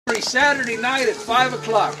every Saturday night at 5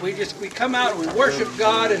 o'clock. We come out and we worship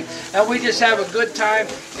God, and we just have a good time.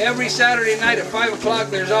 Every Saturday night at 5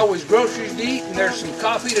 o'clock, there's always groceries to eat, and there's some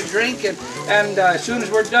coffee to drink, and as soon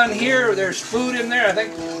as we're done here, there's food in there. I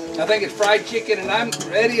think it's fried chicken, and I'm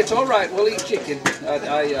ready. It's all right. We'll eat chicken.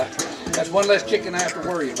 That's one less chicken I have to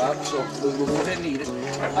worry about, so we'll go ahead and eat it.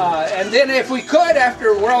 And then if we could,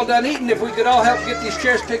 after we're all done eating, if we could all help get these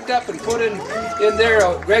chairs picked up and put in there,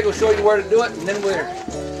 Greg will show you where to do it, and then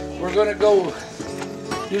we're going to go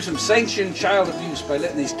do some sanctioned child abuse by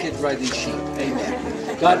letting these kids ride these sheep.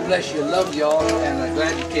 Amen. God bless you. Love you all, and I'm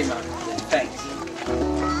glad you came out. Thanks.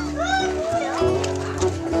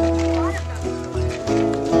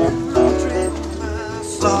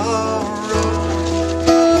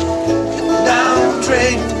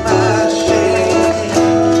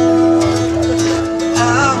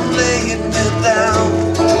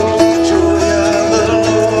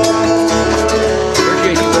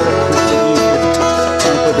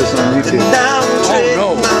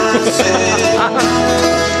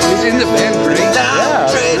 He's in the band, great. Yeah,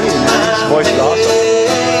 his voice is awesome.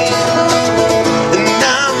 And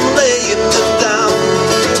I'm laying it down,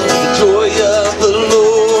 the joy of the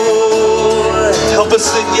Lord. Help us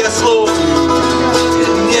sing, yes, Lord.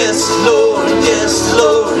 Yes, Lord, yes,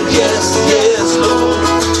 Lord, yes, yes.